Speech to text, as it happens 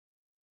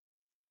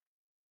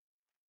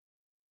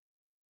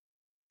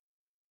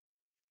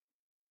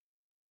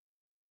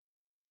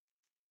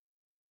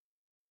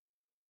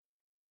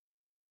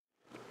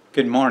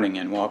Good morning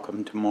and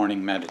welcome to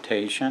morning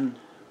meditation.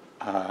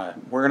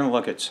 We're going to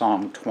look at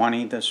Psalm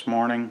 20 this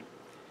morning.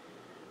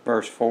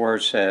 Verse 4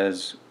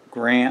 says,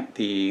 "Grant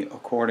thee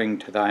according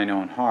to thine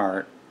own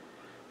heart,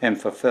 and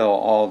fulfill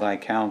all thy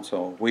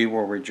counsel. We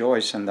will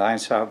rejoice in thy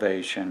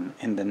salvation.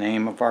 In the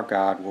name of our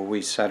God will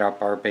we set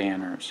up our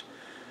banners.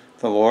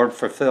 The Lord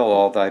fulfill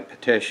all thy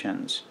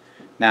petitions.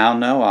 Now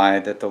know I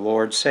that the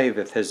Lord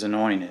saveth his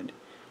anointed.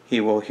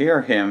 He will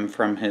hear him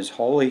from his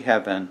holy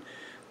heaven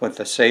with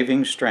the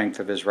saving strength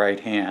of his right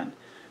hand.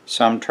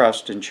 Some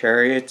trust in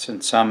chariots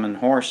and some in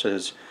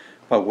horses,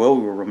 but will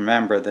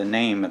remember the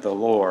name of the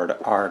Lord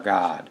our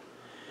God."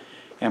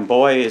 And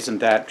boy, isn't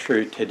that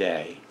true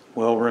today.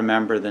 We'll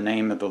remember the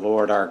name of the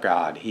Lord our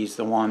God. He's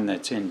the one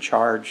that's in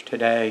charge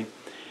today.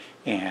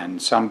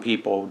 And some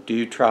people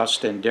do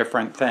trust in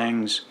different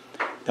things.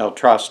 They'll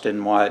trust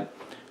in what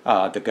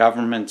the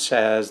government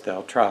says.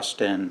 They'll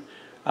trust in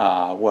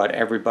what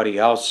everybody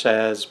else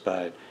says,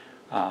 but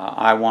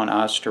I want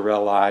us to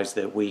realize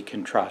that we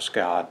can trust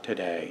God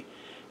today,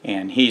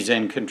 and He's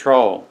in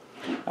control.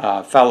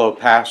 A fellow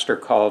pastor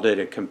called it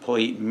a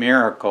complete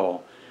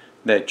miracle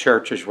that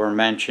churches were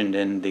mentioned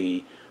in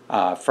the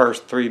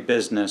first 3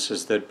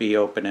 businesses that be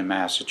open in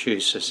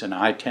Massachusetts, and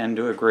I tend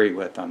to agree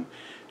with them.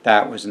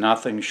 That was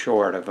nothing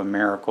short of a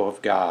miracle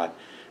of God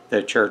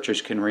that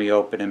churches can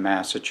reopen in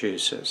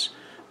Massachusetts.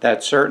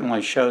 That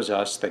certainly shows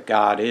us that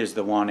God is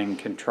the one in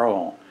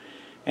control.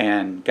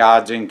 And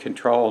God's in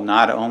control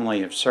not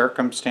only of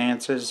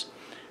circumstances,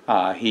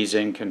 He's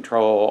in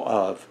control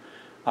of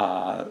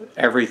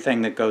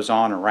everything that goes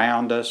on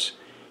around us.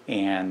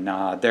 And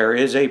there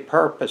is a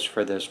purpose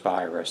for this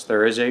virus.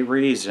 There is a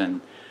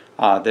reason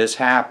this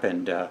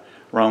happened.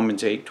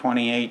 Romans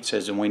 8:28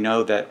 says, "And we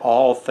know that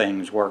all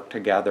things work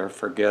together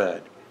for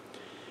good."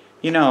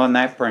 You know, and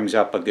that brings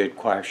up a good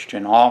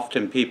question.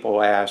 Often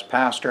people ask,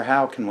 "Pastor,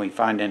 how can we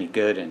find any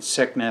good in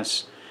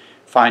sickness?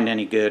 Find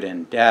any good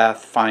in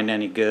death, find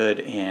any good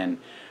in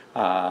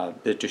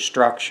the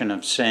destruction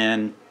of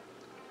sin?"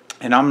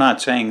 And I'm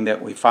not saying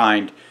that we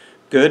find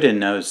good in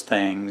those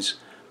things,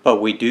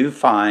 but we do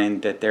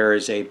find that there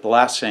is a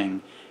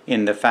blessing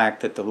in the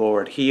fact that the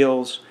Lord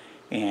heals,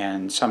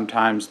 and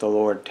sometimes the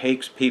Lord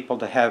takes people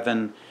to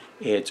heaven.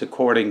 It's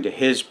according to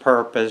His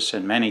purpose,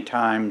 and many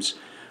times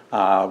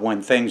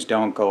when things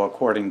don't go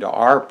according to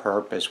our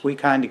purpose, we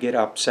kind of get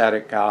upset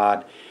at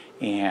God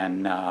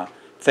and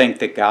think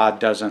that God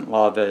doesn't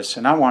love us.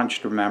 And I want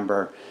you to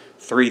remember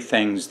 3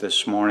 things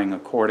this morning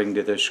according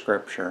to the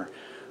scripture.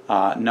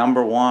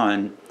 Number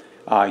 1,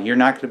 you're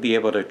not going to be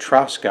able to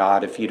trust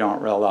God if you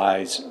don't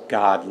realize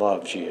God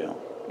loves you.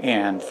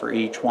 And for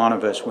each one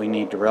of us, we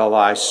need to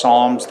realize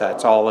Psalms,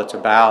 that's all it's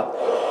about.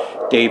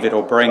 David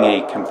will bring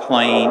a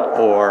complaint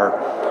or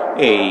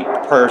a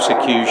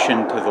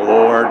persecution to the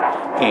Lord,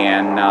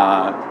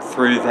 and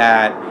through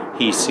that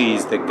he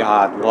sees that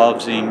God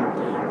loves him.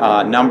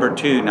 Number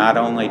 2, not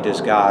only does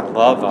God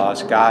love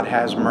us, God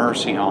has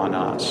mercy on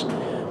us.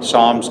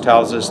 Psalms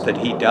tells us that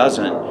He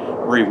doesn't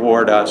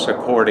reward us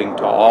according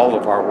to all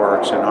of our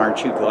works, and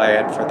aren't you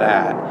glad for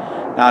that?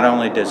 Not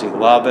only does He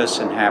love us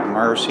and have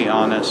mercy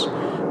on us,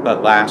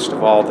 but last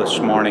of all this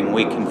morning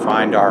we can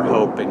find our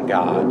hope in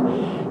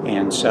God.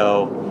 And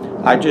so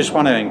I just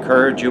want to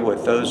encourage you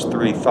with those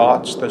 3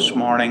 thoughts this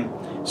morning.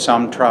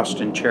 Some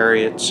trust in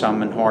chariots,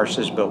 some in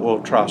horses, but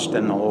we'll trust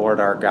in the Lord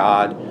our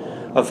God.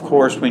 Of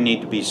course, we need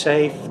to be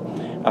safe.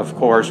 Of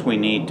course, we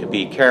need to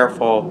be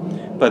careful.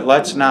 But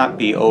let's not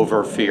be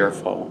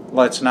over-fearful.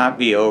 Let's not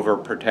be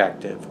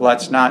overprotective.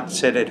 Let's not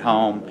sit at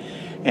home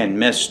and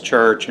miss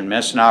church and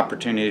miss an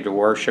opportunity to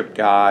worship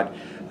God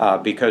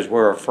because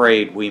we're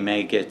afraid we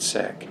may get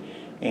sick.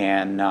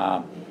 And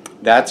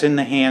that's in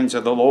the hands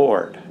of the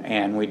Lord.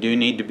 And we do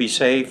need to be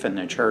safe, and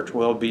the church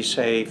will be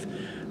safe.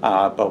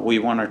 But we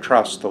want to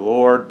trust the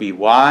Lord, be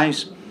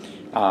wise.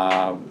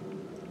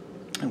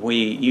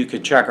 You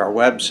could check our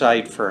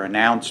website for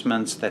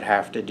announcements that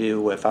have to do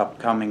with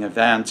upcoming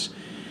events.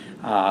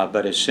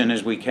 But as soon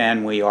as we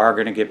can, we are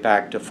going to get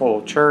back to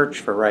full church.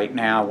 For right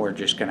now, we're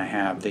just going to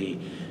have the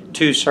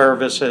 2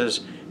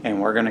 services, and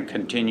we're going to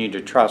continue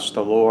to trust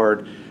the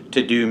Lord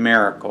to do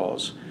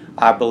miracles.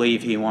 I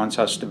believe He wants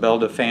us to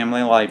build a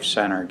family life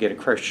center, get a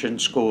Christian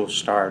school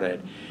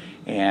started.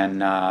 And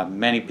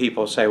many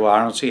people say, well,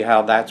 I don't see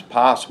how that's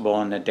possible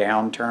in the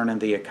downturn of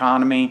the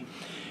economy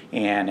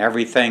and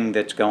everything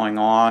that's going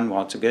on.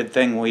 Well, it's a good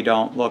thing we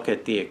don't look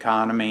at the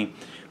economy.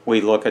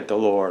 We look at the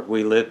Lord.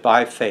 We live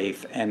by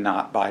faith and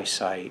not by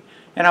sight.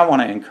 And I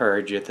want to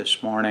encourage you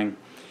this morning,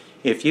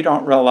 if you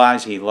don't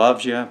realize He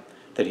loves you,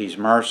 that He's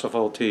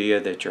merciful to you,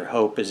 that your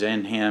hope is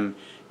in Him,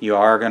 you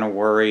are going to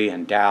worry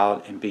and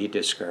doubt and be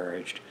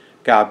discouraged.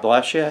 God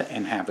bless you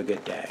and have a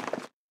good day.